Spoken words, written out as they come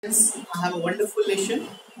I have a wonderful lesson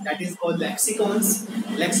that is called laxicons.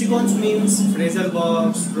 Laxicons means phrasal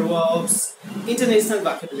verbs, proverbs, international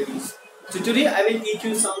vocabularies. So today I will teach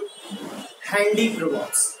you some handy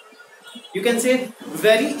proverbs. You can say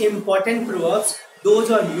very important proverbs. Those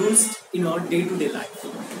are used in our day-to-day life.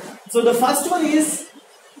 So the first one is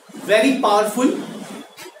very powerful.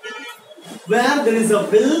 Where there is a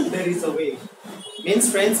will, there is a way.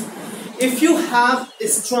 Means friends, if you have a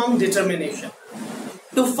strong determination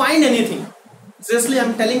to find anything, seriously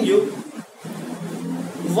I'm telling you,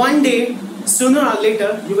 one day, sooner or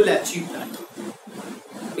later, you will achieve that.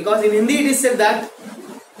 Because in Hindi it is said that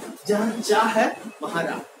Jahan cha hai, wahan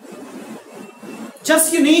raah.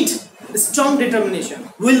 Just you need strong determination,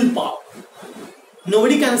 willpower.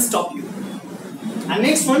 Nobody can stop you. And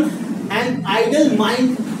next one, an idle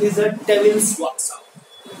mind is a devil's workshop.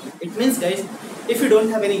 It means guys, if you don't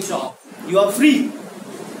have any job, you are free.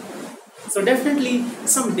 So definitely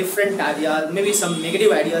some different ideas, maybe some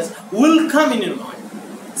negative ideas will come in your mind.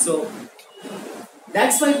 So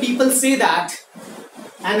that's why people say that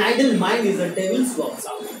an idle mind is a devil's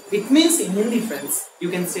workshop. It means in Hindi, friends, you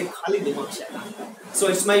can say khali dimag shaitan. So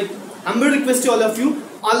it's my humble request to all of you,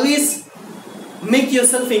 always make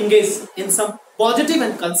yourself engaged in some positive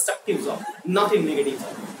and constructive job, not in negative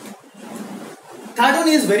job. Third one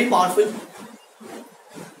is very powerful.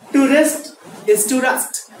 To rest is to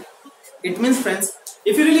rust. It means, friends,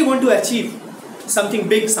 if you really want to achieve something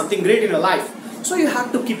big, something great in your life, so you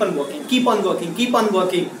have to keep on working, keep on working, keep on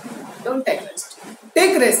working. Don't take rest.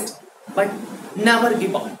 Take rest, but never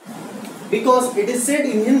give up. Because it is said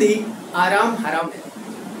in Hindi, aram haram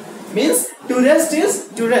hai. Means to rest is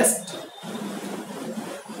to rest.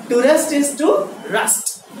 To rest is to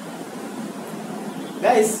rust.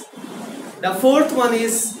 Guys, the fourth one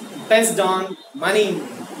is based on money.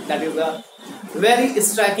 That is a very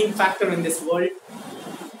striking factor in this world.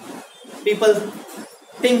 People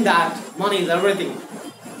think that money is everything.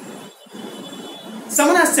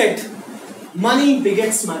 Someone has said, money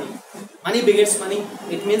begets money. Money begets money.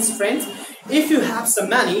 It means, friends, if you have some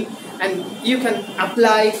money and you can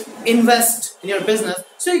apply, invest in your business,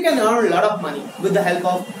 so you can earn a lot of money with the help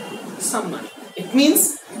of some money. It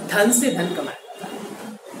means, dhan se dhan kamaya.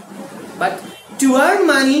 But to earn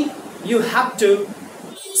money, you have to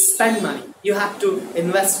spend money. You have to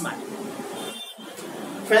invest money.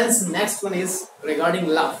 Friends, next one is regarding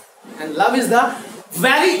love. And love is the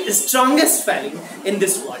very strongest feeling in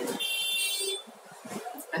this world.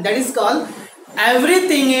 And that is called,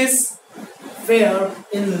 everything is fair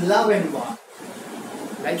in love and war.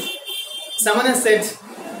 Right? Someone has said,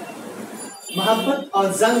 Mohabbat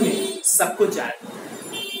aur jang mein sab kuch hai.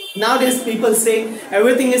 Nowadays people say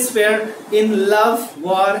everything is fair in love,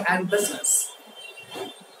 war and business.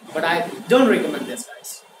 But I don't recommend this,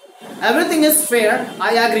 guys. Everything is fair,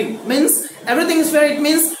 I agree. Means everything is fair, it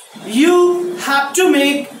means you have to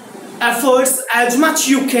make efforts as much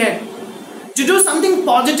you can to do something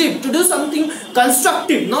positive, to do something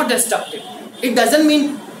constructive, not destructive. It doesn't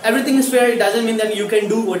mean everything is fair, it doesn't mean that you can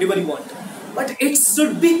do whatever you want. But it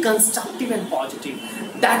should be constructive and positive.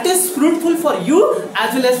 That is fruitful for you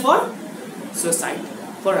as well as for society,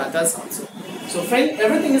 for others also. So friend,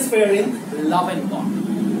 everything is fair in love and war.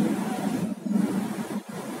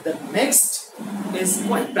 The next is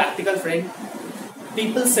quite practical, friend.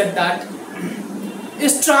 People said that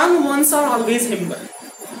strong ones are always humble.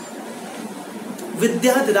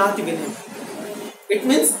 Vidya dadati vinay. It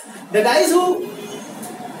means the guys who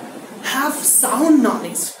have sound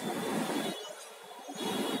knowledge,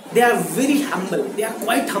 they are very humble. They are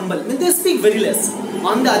quite humble. I mean, they speak very less.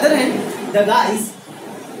 On the other hand, the guys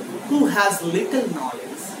who has little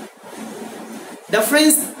knowledge, the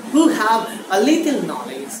friends who have a little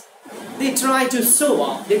knowledge, they try to show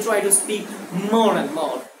off, they try to speak more and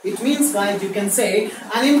more. It means, guys, you can say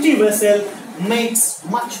an empty vessel makes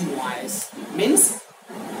much noise. Means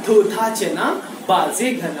dhotha chena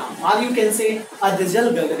baze ghana. Or you can say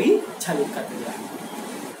adjal gagari chalu katiya.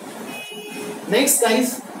 Next,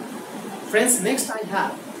 guys, friends, next I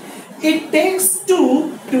have, it takes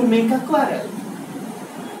two to make a quarrel.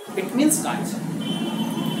 It means, guys,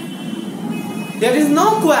 there is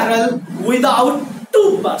no quarrel without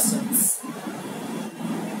two persons.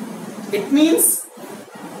 It means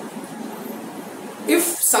if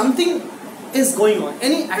something is going on,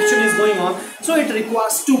 any action is going on, so it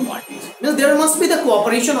requires two parties. Means there must be the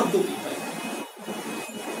cooperation of two people.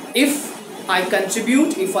 If I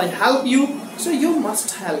contribute, if I help you, so you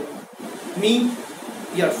must help me,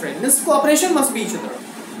 your friend. This cooperation must be each other.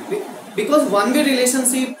 Because one-way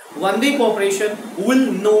relationship, one-way cooperation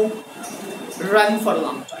will not run for a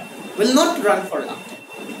long time. Will not run for a long time.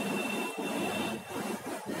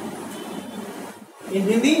 In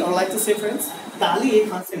Hindi, I would like to say, friends, ताली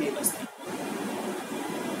एक हाथ से नहीं बजती.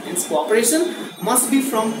 Means cooperation must be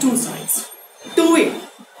from two sides. Two-way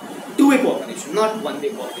cooperation, not one-way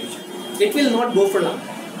cooperation. It will not go for long.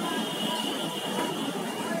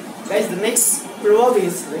 Guys, the next proverb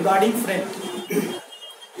is regarding friend.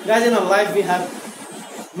 Guys, in our life we have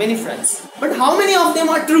many friends, but how many of them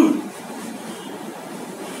are true?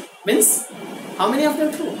 Means, how many of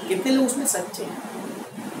them true? कितने लोग उसमें सच्चे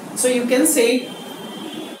हैं? So you can say,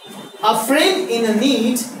 a friend in a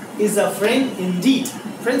need is a friend indeed.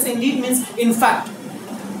 Friends indeed means in fact,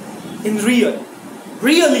 in real,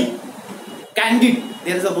 really, candid.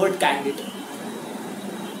 There is a word candid.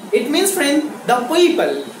 It means, friend, the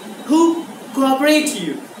people who cooperate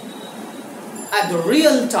you at the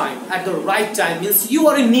real time, at the right time, means you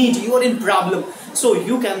are in need, you are in problem, so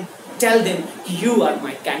you can tell them, you are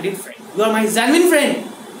my candid friend, you are my genuine friend.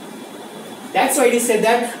 That's why it is said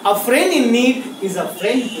that a friend in need is a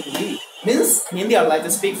friend indeed. Means, in Hindi I would like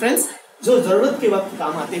to speak, friends, जो जरूरत के वक्त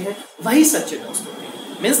काम आते हैं वही सच्चे दोस्त होते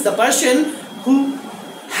हैं. Means the person who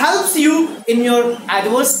helps you in your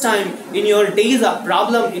adverse time, in your days of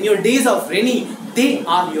problem, in your days of rainy, they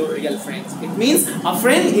are your real friends. It means a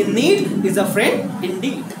friend in need is a friend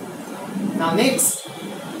indeed. Now next,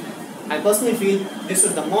 I personally feel this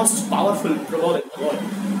is the most powerful proverb in the world.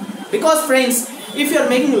 Because friends, if you are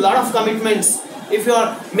making a lot of commitments, if you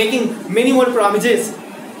are making many more promises,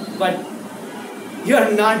 but you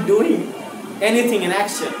are not doing anything in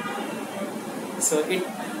action, so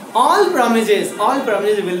all promises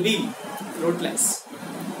will be fruitless.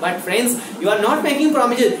 But friends, you are not making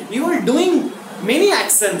promises, you are doing many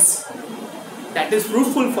actions that is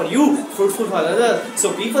fruitful for you, fruitful for others.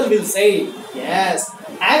 So people will say, yes,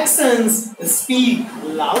 actions speak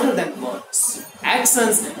louder than words.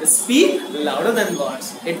 Actions speak louder than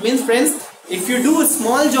words. It means, friends, if you do a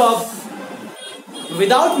small job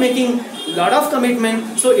without making lot of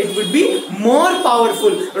commitment, so it would be more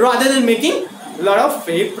powerful rather than making lot of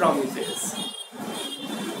fake promises.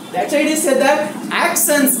 That's why it is said that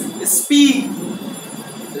actions speak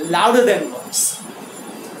louder than words.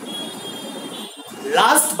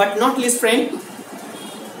 Last but not least, friend,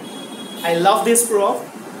 I love this proverb.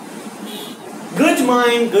 Good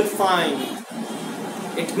mind, good find.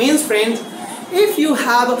 It means, friend, if you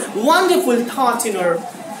have wonderful thoughts in your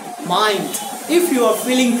mind, if you are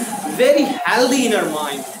feeling very healthy in your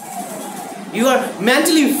mind, you are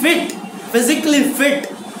mentally fit, physically fit,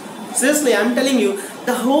 seriously, I am telling you,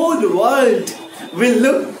 the whole world will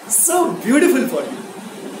look so beautiful for you.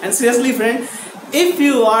 And seriously, friend, if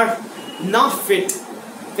you are not fit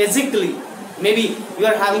physically, maybe you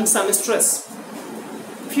are having some stress,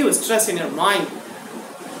 few stress in your mind,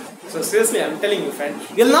 so seriously, I am telling you, friend,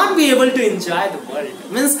 you will not be able to enjoy the world.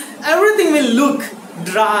 Means everything will look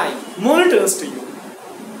dry, monotonous to you.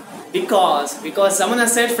 Because someone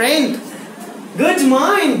has said, friend, good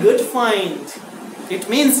mind, good find. It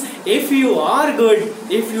means if you are good,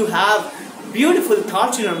 if you have beautiful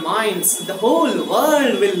thoughts in your minds, the whole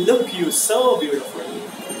world will look you so beautiful.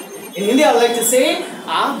 In Hindi, I like to say,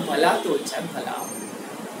 aap bhala to jag bhala.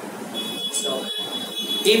 So,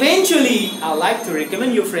 eventually, I like to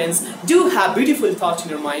recommend you, friends, do have beautiful thoughts in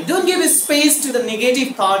your mind. Don't give space to the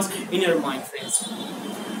negative thoughts in your mind, friends.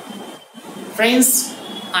 Friends,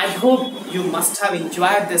 I hope you must have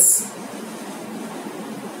enjoyed this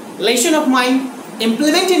lesson of mine.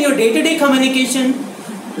 Implement in your day-to-day communication.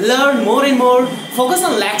 Learn more and more. Focus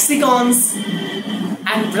on laxicons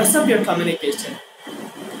and brush up your communication.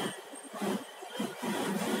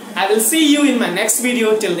 I will see you in my next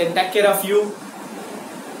video. Till then, take care of you.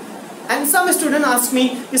 And some student asked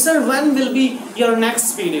me, sir, when will be your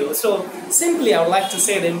next video? So simply I would like to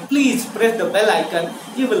say them, please press the bell icon.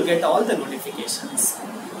 You will get all the notifications.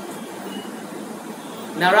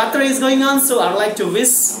 Navratri is going on, so I would like to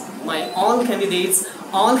wish my all candidates,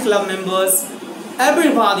 all club members,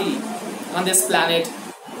 everybody on this planet,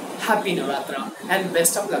 happy Navratri and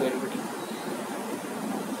best of luck everybody.